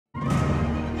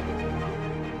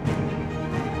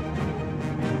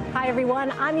Hi, everyone.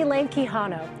 I'm Elaine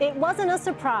Quijano. It wasn't a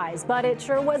surprise, but it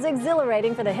sure was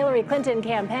exhilarating for the Hillary Clinton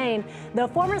campaign. The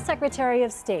former Secretary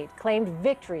of State claimed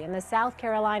victory in the South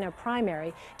Carolina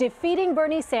primary, defeating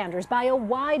Bernie Sanders by a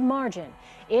wide margin.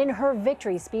 In her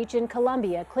victory speech in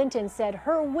Columbia, Clinton said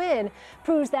her win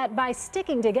proves that by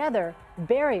sticking together,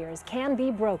 barriers can be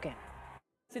broken.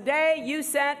 Today, you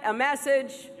sent a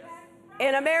message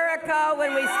in America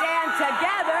when we stand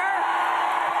together.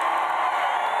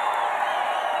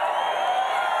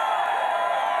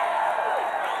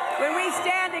 When we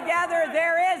stand together,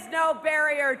 there is no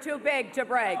barrier too big to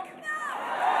break.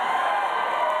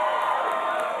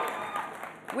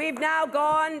 We've now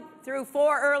gone through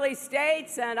 4 early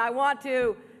states, and I want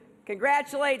to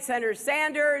congratulate Senator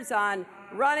Sanders on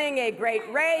running a great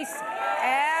race.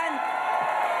 And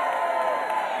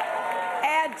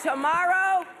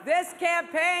tomorrow, this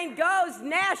campaign goes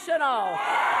national.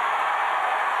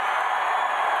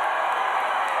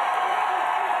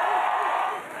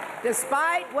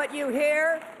 Despite what you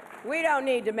hear, we don't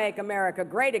need to make America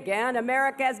great again.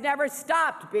 America has never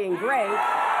stopped being great.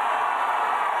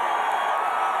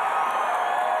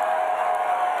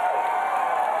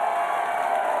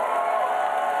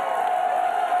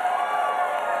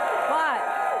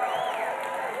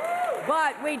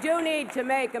 But we do need to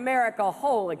make America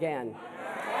whole again.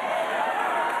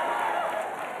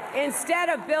 Instead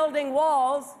of building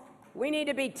walls, we need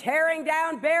to be tearing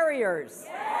down barriers.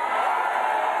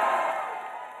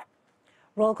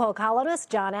 Roll call columnist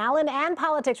John Allen and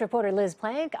politics reporter Liz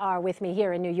Plank are with me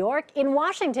here in New York. In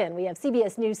Washington, we have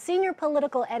CBS News senior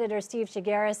political editor Steve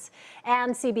Shigaris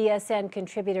and CBSN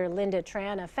contributor Linda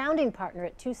Tran, a founding partner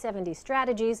at 270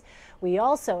 Strategies. We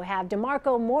also have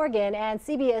DeMarco Morgan and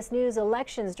CBS News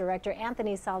elections director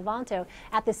Anthony Salvanto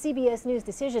at the CBS News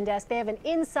decision desk. They have an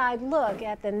inside look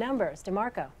at the numbers.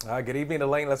 DeMarco. Good evening,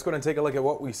 Elaine. Let's go ahead and take a look at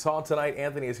what we saw tonight.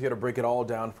 Anthony is here to break it all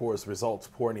down for us. Results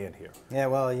pouring in here. Yeah,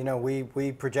 well, you know, we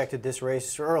projected this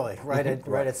race early, right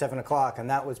at 7 o'clock, and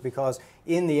that was because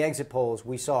in the exit polls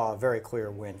we saw a very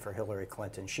clear win for Hillary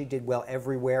Clinton. She did well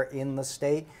everywhere in the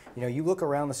state. You know, you look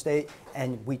around the state,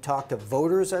 and we talked to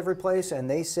voters every place, and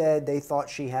they said they thought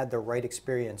she had the right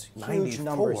experience. Huge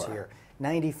numbers here.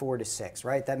 94-6,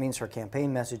 right? That means her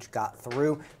campaign message got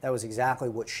through. That was exactly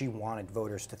what she wanted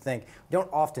voters to think. We don't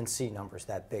often see numbers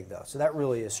that big, though, so that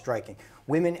really is striking.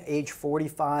 Women age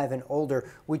 45 and older,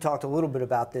 we talked a little bit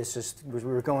about this as we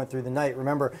were going through the night.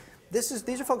 Remember,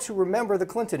 these are folks who remember the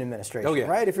Clinton administration,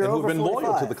 right? If you're over 45, who've been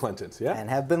loyal to the Clintons, and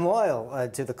have been loyal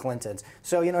to the Clintons.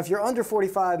 So, you know, if you're under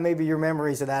 45, maybe your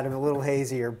memories of that are a little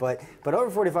hazier, but over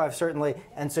 45 certainly.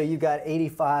 And so you've got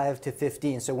 85 to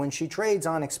 15. So when she trades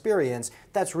on experience,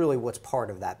 that's really what's part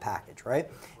of that package, right?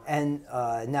 And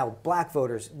now black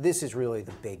voters, this is really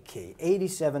the big key.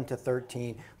 87 to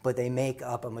 13, but they make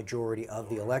up a majority of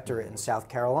the electorate in South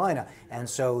Carolina. And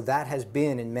so that has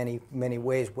been in many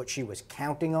ways what she was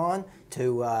counting on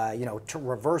to, to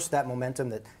reverse that momentum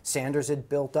that Sanders had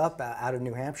built up out of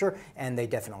New Hampshire. And they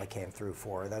definitely came through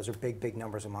for her. Those are big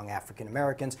numbers among African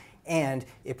Americans. And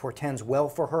it portends well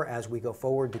for her as we go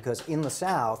forward, because in the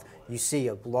South, you see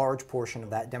a large portion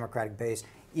of that Democratic base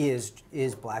is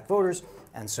black voters.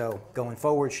 And so going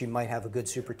forward, she might have a good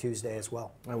Super Tuesday as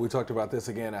well. And we talked about this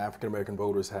again. African-American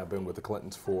voters have been with the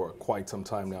Clintons for quite some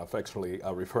time now, affectionately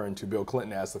referring to Bill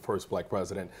Clinton as the first black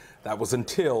president. That was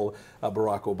until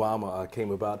Barack Obama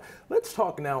came about. Let's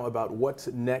talk now about what's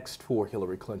next for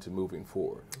Hillary Clinton moving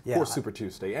forward for Super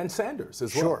Tuesday, and Sanders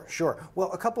as well. Sure.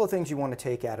 Well, a couple of things you want to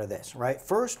take out of this, right?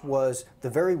 First was the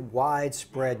very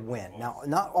widespread win. Now,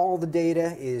 not all the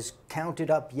data is counted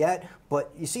up yet,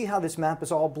 but you see how this map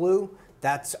is all blue?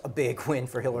 That's a big win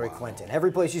for Hillary Clinton.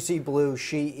 Every place you see blue,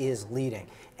 she is leading.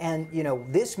 And, you know,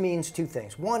 this means two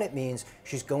things. One, it means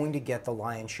she's going to get the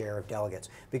lion's share of delegates,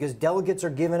 because delegates are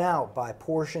given out by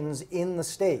portions in the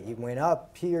state. You went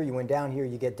up here, you went down here,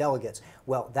 you get delegates.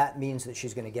 Well, that means that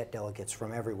she's going to get delegates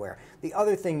from everywhere. The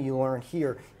other thing you learn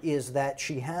here is that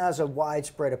she has a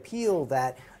widespread appeal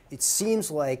that it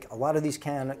seems like a lot of these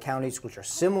counties, which are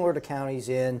similar to counties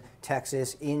in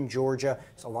Texas, in Georgia,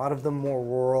 so a lot of them more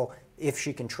rural. If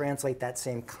she can translate that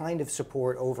same kind of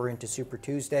support over into Super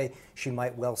Tuesday, she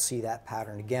might well see that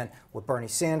pattern again. What Bernie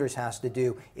Sanders has to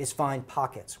do is find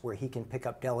pockets where he can pick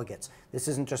up delegates. This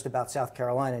isn't just about South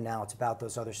Carolina now, it's about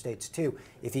those other states too.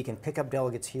 If he can pick up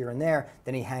delegates here and there,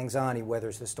 then he hangs on, he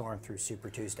weathers the storm through Super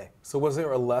Tuesday. So was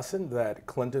there a lesson that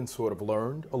Clinton sort of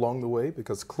learned along the way?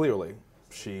 Because clearly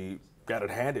she got it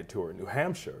handed to her in New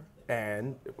Hampshire,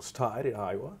 and it was tied in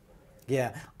Iowa.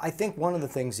 Yeah, I think one of the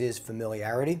things is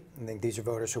familiarity. I think these are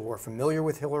voters who were familiar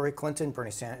with Hillary Clinton.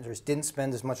 Bernie Sanders didn't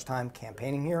spend as much time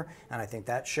campaigning here, and I think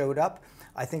that showed up.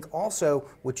 I think also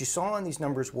what you saw in these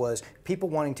numbers was people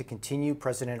wanting to continue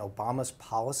President Obama's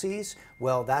policies.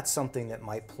 Well, that's something that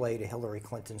might play to Hillary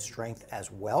Clinton's strength as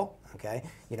well. Okay,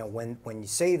 you know, when you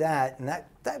say that, and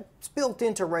that's built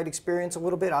into right experience a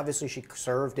little bit. Obviously, she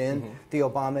served in the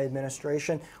Obama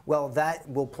administration. Well, that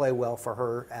will play well for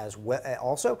her as well,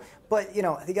 also. But you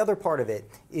know, the other part of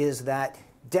it is that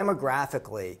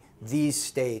demographically, these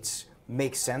states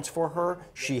make sense for her.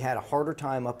 She had a harder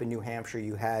time up in New Hampshire.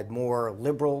 You had more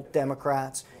liberal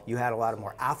Democrats. You had a lot of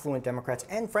more affluent Democrats,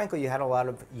 and frankly, you had a lot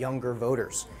of younger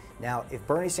voters. Now, if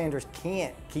Bernie Sanders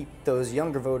can't keep those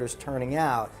younger voters turning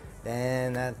out,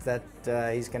 then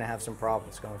he's going to have some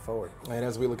problems going forward. And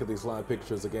as we look at these live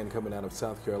pictures again coming out of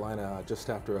South Carolina, just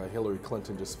after Hillary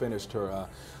Clinton just finished her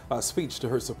speech to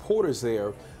her supporters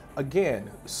there,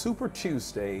 again, Super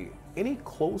Tuesday, any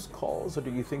close calls, or do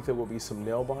you think there will be some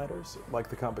nail-biters like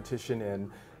the competition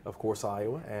in, of course,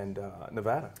 Iowa and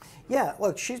Nevada? Yeah,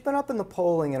 look, she's been up in the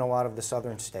polling in a lot of the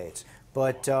southern states.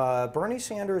 But Bernie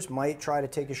Sanders might try to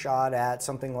take a shot at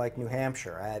something like New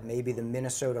Hampshire, at maybe the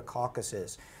Minnesota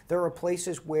caucuses. There are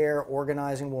places where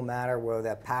organizing will matter, where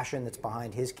that passion that's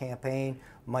behind his campaign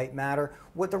might matter.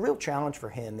 What the real challenge for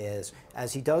him is,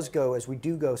 as we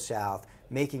do go south,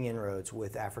 making inroads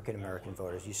with African American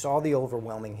voters. You saw the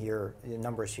overwhelming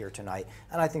numbers here tonight,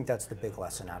 and I think that's the big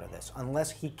lesson out of this.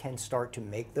 Unless he can start to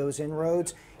make those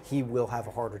inroads, he will have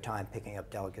a harder time picking up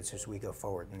delegates as we go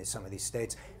forward in some of these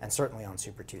states, and certainly on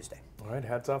Super Tuesday. All right,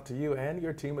 hats off to you and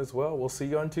your team as well. We'll see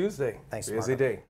you on Tuesday. Thanks, Busy day.